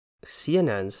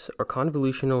CNNs, or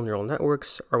convolutional neural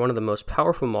networks, are one of the most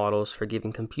powerful models for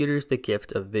giving computers the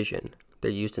gift of vision. They're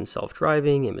used in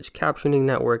self-driving, image captioning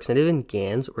networks, and even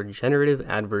GANs, or generative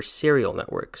adversarial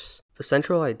networks. The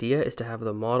central idea is to have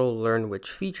the model learn which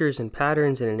features and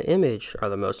patterns in an image are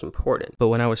the most important. But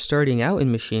when I was starting out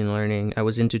in machine learning, I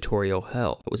was in tutorial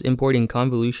hell. I was importing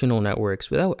convolutional networks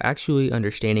without actually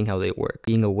understanding how they work.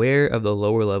 Being aware of the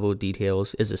lower level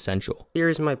details is essential. Here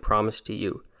is my promise to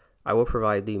you. I will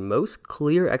provide the most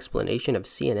clear explanation of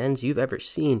CNNs you've ever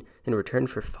seen in return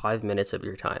for 5 minutes of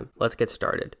your time. Let's get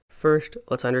started. First,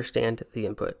 let's understand the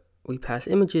input. We pass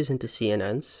images into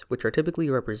CNNs, which are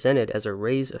typically represented as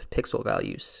arrays of pixel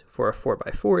values. For a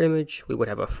 4x4 image, we would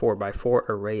have a 4x4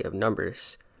 array of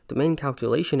numbers. The main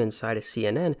calculation inside a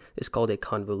CNN is called a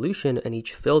convolution, and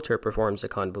each filter performs a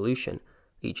convolution.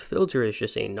 Each filter is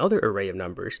just another array of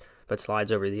numbers that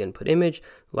slides over the input image,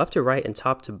 left to right and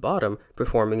top to bottom,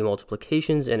 performing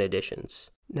multiplications and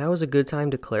additions. Now is a good time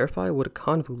to clarify what a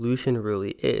convolution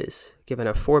really is. Given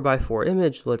a 4x4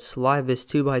 image, let's slide this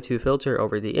 2x2 filter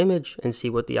over the image and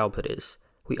see what the output is.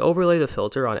 We overlay the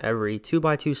filter on every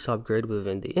 2x2 subgrid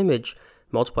within the image,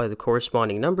 multiply the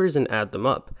corresponding numbers and add them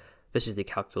up. This is the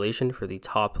calculation for the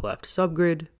top left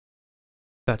subgrid.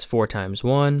 That's 4 times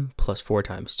 1, plus 4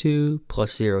 times 2,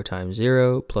 plus 0 times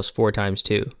 0, plus 4 times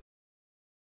 2.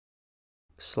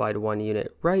 Slide 1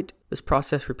 unit right. This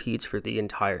process repeats for the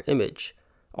entire image.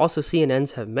 Also,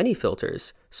 CNNs have many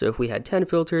filters, so if we had 10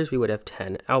 filters, we would have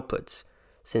 10 outputs.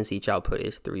 Since each output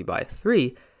is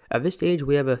 3x3, at this stage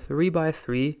we have a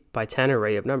 3x3x10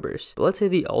 array of numbers. But let's say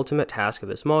the ultimate task of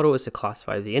this model is to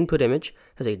classify the input image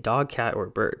as a dog, cat, or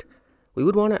bird. We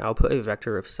would want to output a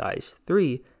vector of size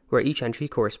 3, where each entry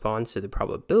corresponds to the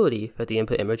probability that the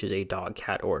input image is a dog,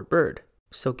 cat, or bird.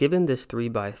 So given this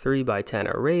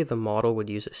 3x3x10 array, the model would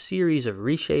use a series of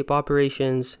reshape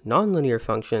operations, nonlinear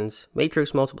functions,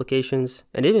 matrix multiplications,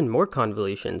 and even more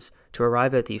convolutions to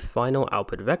arrive at the final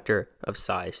output vector of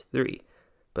size 3.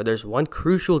 But there's one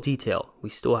crucial detail we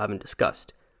still haven't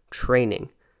discussed: training.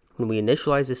 When we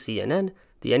initialize a CNN,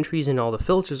 the entries in all the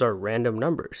filters are random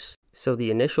numbers, so the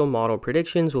initial model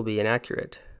predictions will be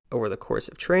inaccurate. Over the course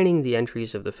of training, the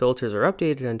entries of the filters are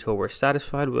updated until we're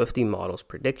satisfied with the model's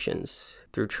predictions.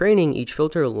 Through training, each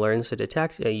filter learns to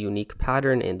detect a unique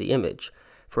pattern in the image.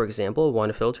 For example,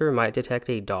 one filter might detect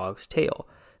a dog's tail,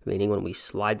 meaning when we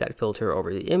slide that filter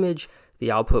over the image,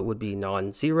 the output would be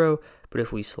non-zero, but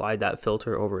if we slide that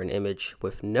filter over an image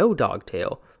with no dog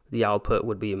tail, the output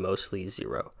would be mostly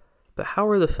 0. But how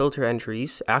are the filter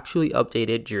entries actually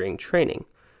updated during training?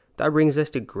 That brings us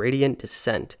to gradient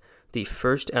descent, the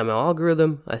first ML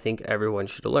algorithm I think everyone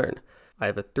should learn. I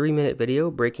have a 3-minute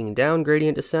video breaking down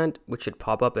gradient descent, which should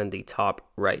pop up in the top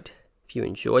right. If you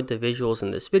enjoyed the visuals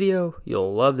in this video,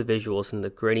 you'll love the visuals in the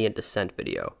gradient descent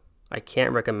video. I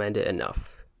can't recommend it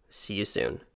enough. See you soon.